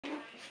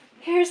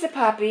Here's the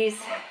puppies.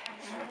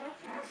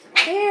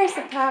 Here's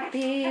the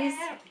puppies.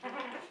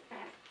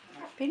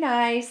 Be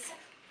nice.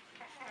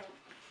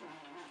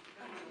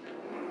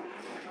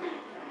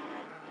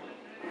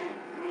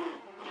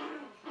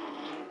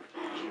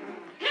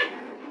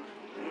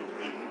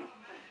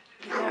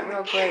 Not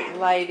real great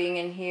lighting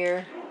in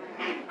here.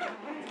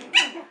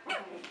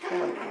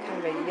 Kind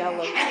of a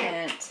yellow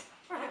tint.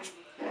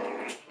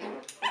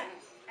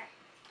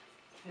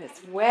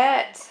 It's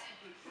wet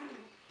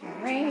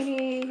and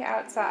rainy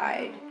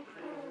outside.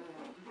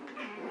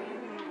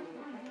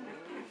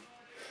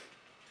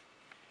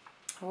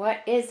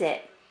 What is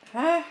it?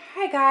 Huh?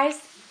 Hi guys.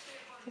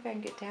 See if I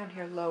can get down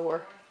here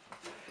lower.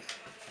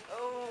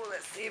 Oh,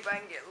 let's see if I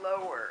can get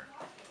lower.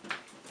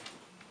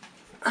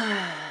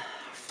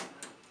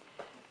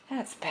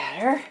 That's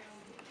better.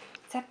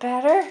 Is that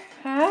better?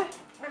 Huh?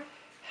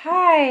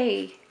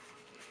 Hi.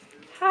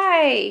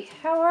 Hi.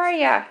 How are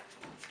ya?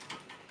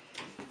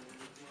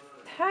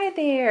 Hi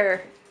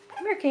there.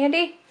 Come here,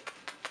 Candy.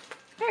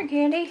 Come here,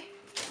 Candy.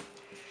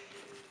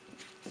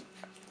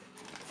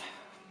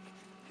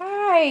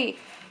 Hi.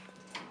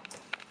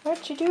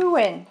 What you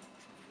doing?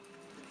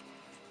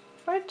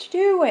 What you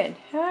doing,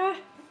 huh?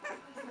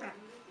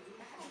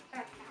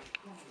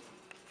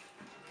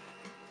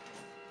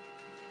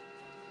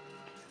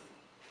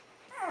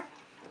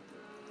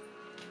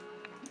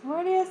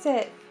 What is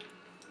it?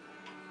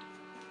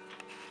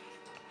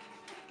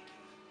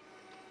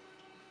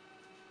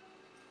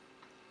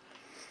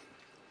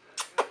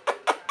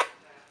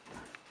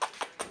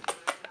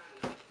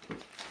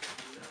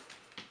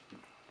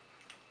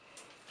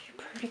 You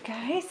pretty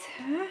guys,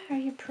 huh? Are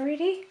you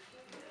pretty?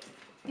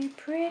 Are you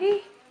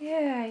pretty?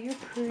 Yeah, you're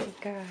pretty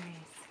guys.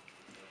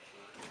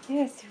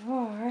 Yes, you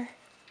are.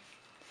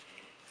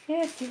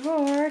 Yes, you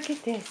are.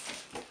 Get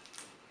this.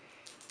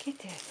 Get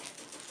this.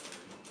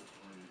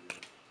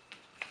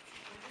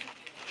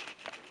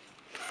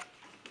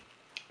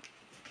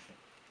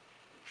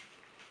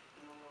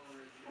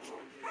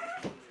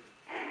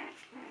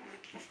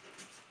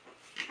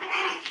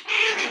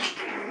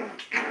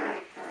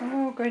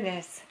 Oh,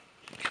 goodness.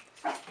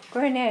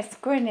 Goodness,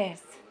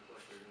 goodness.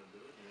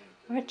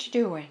 What you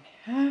doing,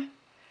 huh?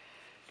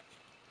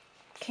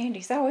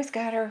 Candy's always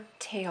got her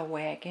tail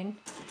wagging,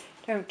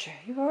 don't you?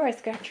 You've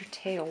always got your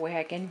tail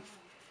wagging.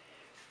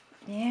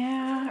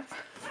 Yeah.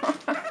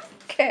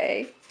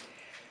 Okay.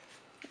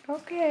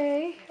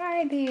 Okay.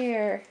 Hi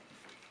there.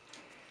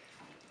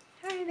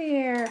 Hi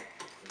there.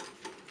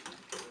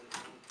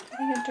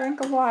 Getting a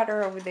drink of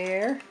water over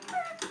there.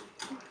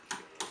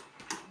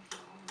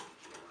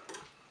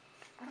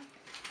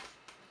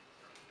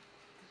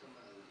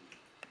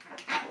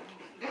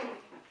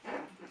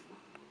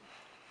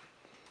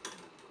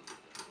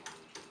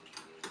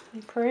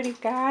 You pretty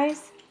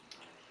guys?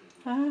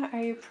 Huh? Are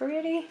you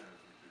pretty?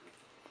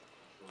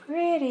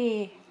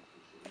 Pretty.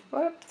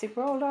 Whoops, he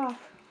rolled off.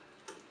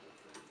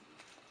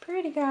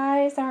 Pretty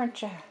guys, aren't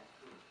you?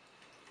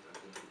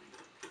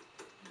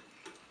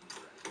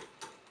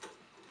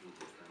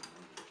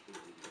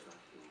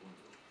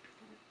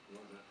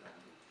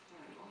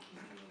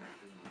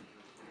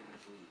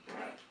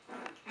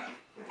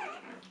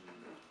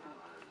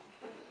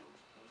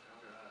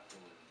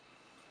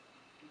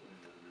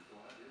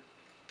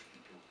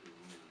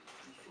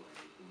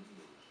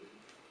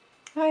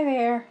 Hi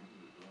there.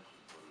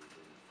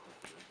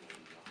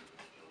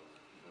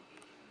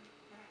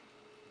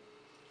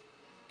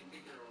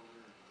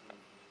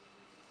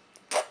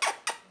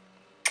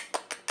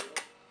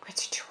 What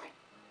you doing?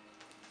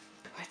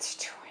 What you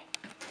doing?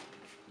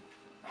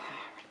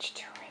 What you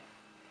doing?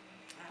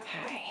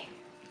 Hi.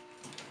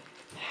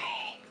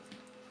 Hi.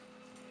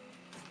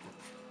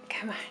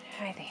 Come on.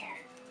 Hi there.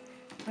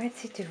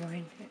 What's he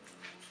doing?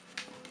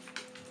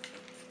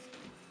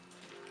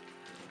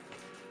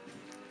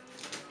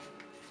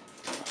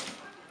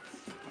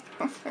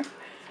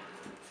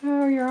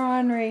 Oh, you're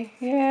ornery.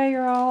 Yeah,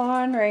 you're all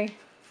ornery.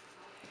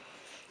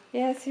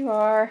 Yes, you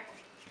are.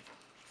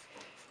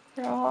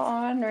 You're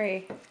all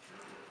ornery.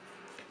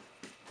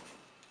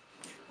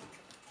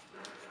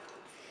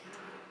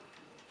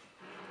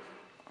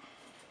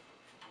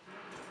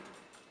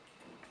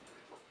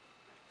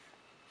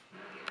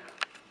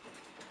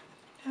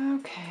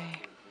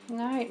 Okay.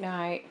 Night,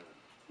 night.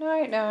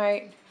 Night,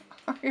 night.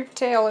 Your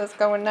tail is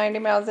going 90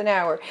 miles an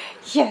hour.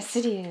 Yes,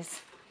 it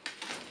is.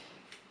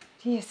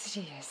 Yes,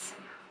 it is.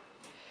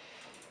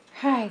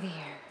 Hi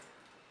there.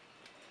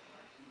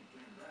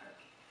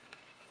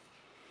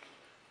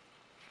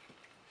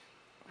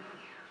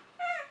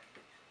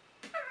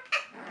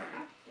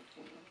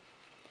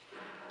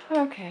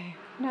 Okay.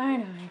 Night,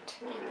 night.